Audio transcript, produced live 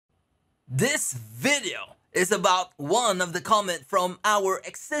This video is about one of the comments from our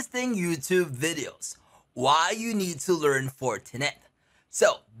existing YouTube videos, why you need to learn Fortinet.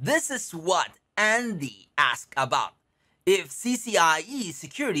 So this is what Andy asked about. If CCIE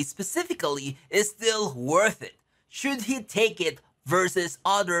Security specifically is still worth it, should he take it versus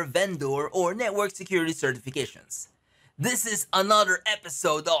other vendor or network security certifications? This is another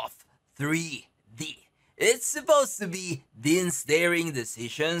episode of 3D. It's supposed to be Dean Staring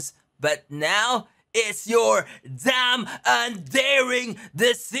Decisions, but now it's your damn and daring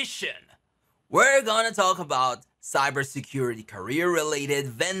decision. We're gonna talk about cybersecurity career-related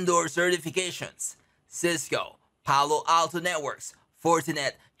vendor certifications, Cisco, Palo Alto Networks,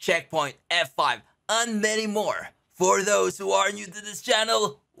 Fortinet, Checkpoint, F5, and many more. For those who are new to this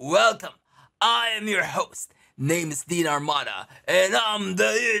channel, welcome. I am your host. Name is Dean Armada, and I'm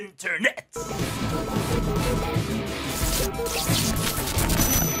the internet.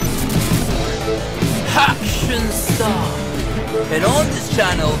 Action Star. And on this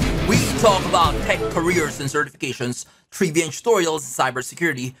channel, we talk about tech careers and certifications, trivia and tutorials in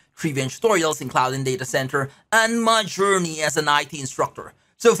cybersecurity, trivia and tutorials in cloud and data center, and my journey as an IT instructor.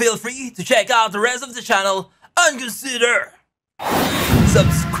 So feel free to check out the rest of the channel and consider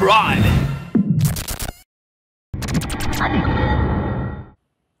subscribing.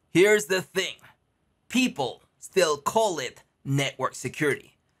 Here's the thing. People still call it network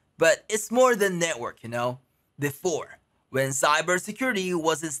security, but it's more than network, you know? Before, when cybersecurity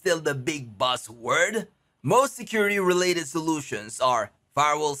wasn't still the big buzzword, most security-related solutions are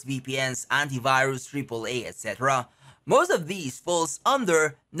firewalls, VPNs, antivirus, AAA, etc. Most of these falls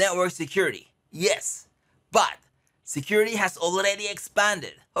under network security, yes. But security has already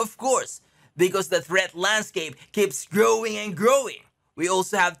expanded, of course, because the threat landscape keeps growing and growing. We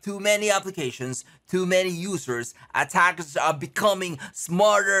also have too many applications, too many users, attackers are becoming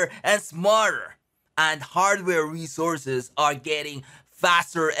smarter and smarter, and hardware resources are getting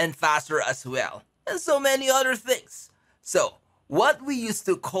faster and faster as well, and so many other things. So, what we used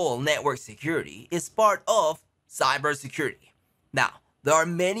to call network security is part of cybersecurity. Now, there are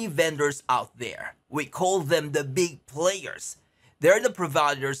many vendors out there. We call them the big players. They're the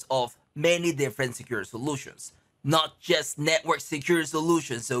providers of many different security solutions, not just network security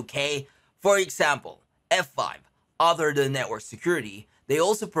solutions, okay? For example, F5, other than network security, they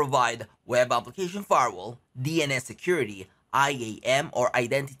also provide web application firewall, DNS security, IAM or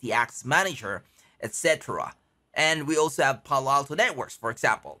identity access manager, etc. And we also have Palo Alto Networks, for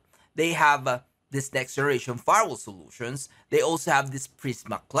example. They have this next generation firewall solutions. They also have this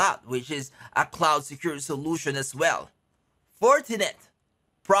Prisma Cloud, which is a cloud security solution as well. Fortinet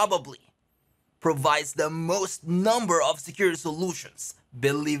probably provides the most number of security solutions,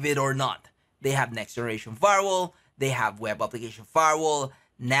 believe it or not. They have next generation firewall, they have web application firewall,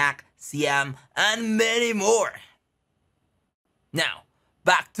 NAC, CM, and many more. Now,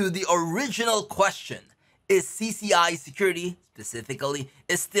 back to the original question. Is CCIE Security, specifically,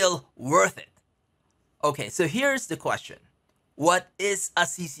 is still worth it? Okay, so here's the question. What is a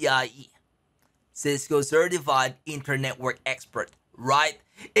CCIE? Cisco Certified Internetwork Expert, right?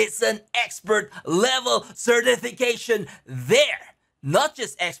 It's an expert level certification there. Not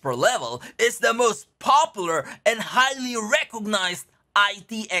just expert level, it's the most popular and highly recognized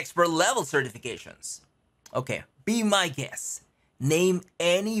IT expert level certifications. Okay, be my guest. Name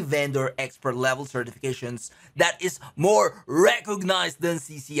any vendor expert level certifications that is more recognized than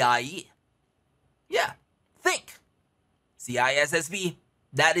CCIE. Yeah, think. CISSP,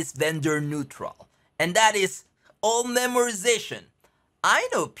 that is vendor neutral. And that is all memorization. I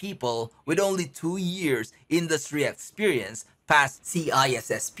know people with only 2 years industry experience pass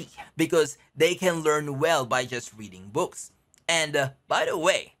CISSP because they can learn well by just reading books. And by the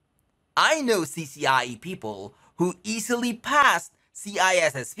way, I know CCIE people who easily passed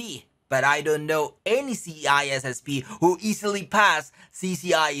CISSP, but I don't know any CISSP who easily passed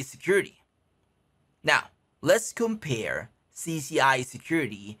CCIE Security. Now, let's compare CCIE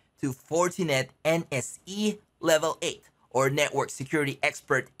Security to Fortinet NSE Level 8 or Network Security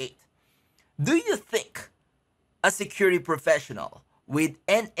Expert 8. Do you think a security professional with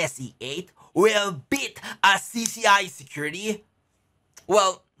NSE 8 will beat a CCIE Security?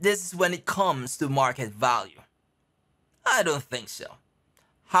 Well, this is when it comes to market value. I don't think so.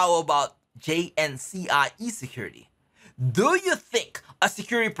 How about JNCIE Security? Do you think a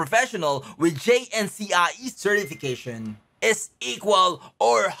security professional with JNCIE certification is equal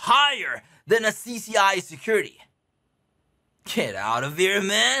or higher than a CCIE Security? Get out of here,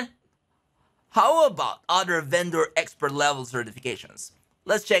 man. How about other vendor expert level certifications?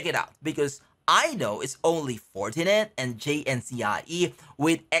 Let's check it out because I know it's only Fortinet and JNCIE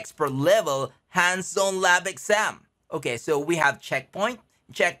with expert level hands-on lab exam. Okay, so we have Checkpoint.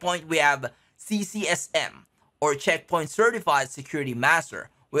 Checkpoint, we have CCSM or Checkpoint Certified Security Master.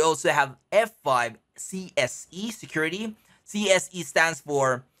 We also have F5-CSE Security. CSE stands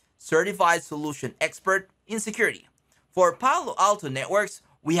for Certified Solution Expert in Security. For Palo Alto Networks,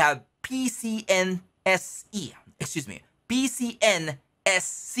 we have PCNSE.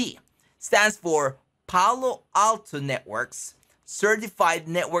 PCNSC stands for Palo Alto Networks Certified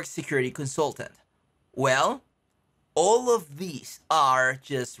Network Security Consultant. Well, all of these are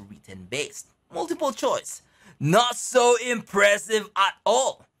just written based. Multiple choice. Not so impressive at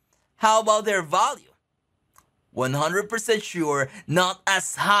all. How about their value? 100% sure not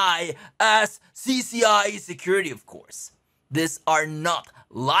as high as CCIE Security, of course. These are not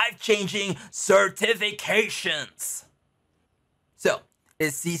life-changing certifications. So,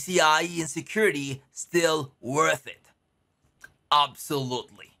 is CCIE Security still worth it?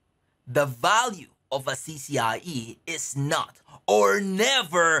 Absolutely. The value of a CCIE is not or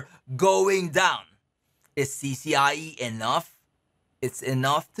never going down. Is CCIE enough? It's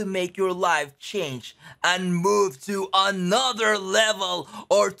enough to make your life change and move to another level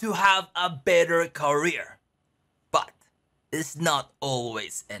or to have a better career. But it's not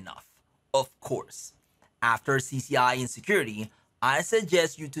always enough. Of course, after CCIE Security, I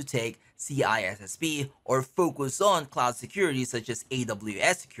suggest you to take CISSP or focus on cloud security such as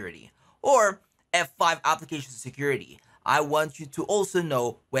AWS Security or F5 Application Security. I want you to also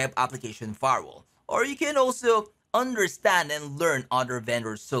know Web Application Firewall, or you can also understand and learn other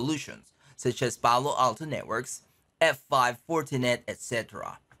vendor solutions such as Palo Alto Networks, F5, Fortinet,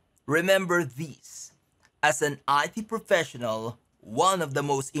 etc. Remember these. As an IT professional, one of the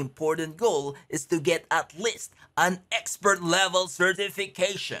most important goals is to get at least an expert level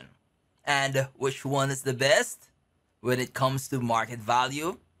certification. And which one is the best when it comes to market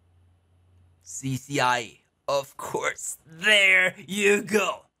value? CCIE, of course. There you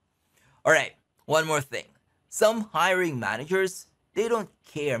go. All right, one more thing. Some hiring managers, they don't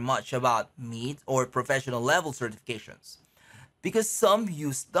care much about mid or professional level certifications because some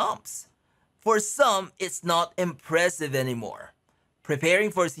use dumps. For some, it's not impressive anymore.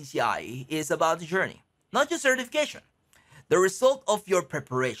 Preparing for CCIE is about the journey, not just certification. The result of your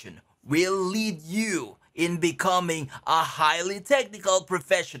preparation will lead you in becoming a highly technical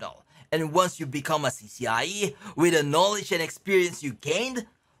professional. And once you become a CCIE, with the knowledge and experience you gained,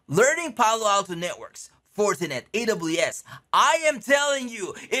 learning Palo Alto Networks, Fortinet, AWS, I am telling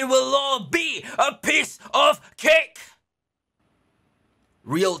you, it will all be a piece of cake.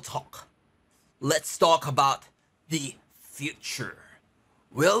 Real talk. Let's talk about the future.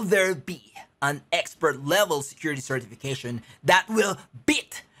 Will there be an expert level security certification that will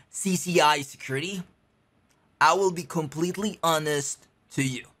beat CCIE Security? I will be completely honest to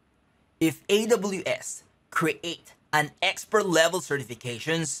you. If AWS create an expert level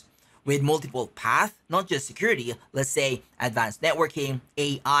certifications with multiple paths, not just security, let's say advanced networking,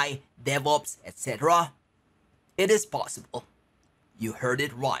 AI, DevOps, etc., it is possible. You heard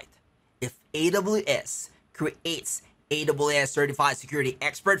it right. If AWS creates AWS Certified Security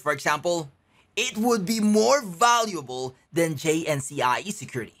Expert, for example, it would be more valuable than JNCIE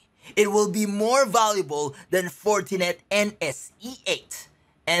Security. It will be more valuable than Fortinet NSE 8.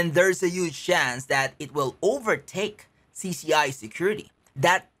 And there's a huge chance that it will overtake CCIE Security.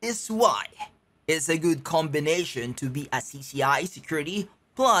 That is why it's a good combination to be a CCIE Security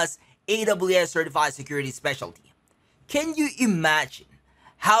plus AWS Certified Security Specialty. Can you imagine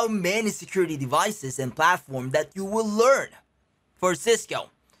how many security devices and platforms that you will learn? For Cisco,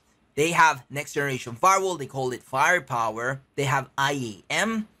 they have next generation firewall, they call it Firepower. They have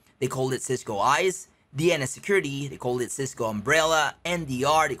IAM, they call it Cisco ISE. DNS Security, they call it Cisco Umbrella.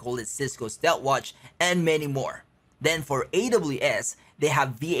 NDR, they call it Cisco Stealthwatch, and many more. Then for AWS, they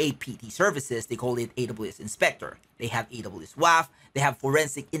have VAPT services, they call it AWS Inspector. They have AWS WAF, they have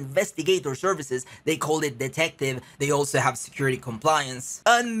Forensic Investigator services, they call it Detective. They also have Security Compliance,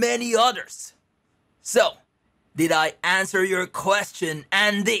 and many others. So, did I answer your question,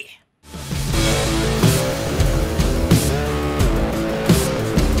 Andy?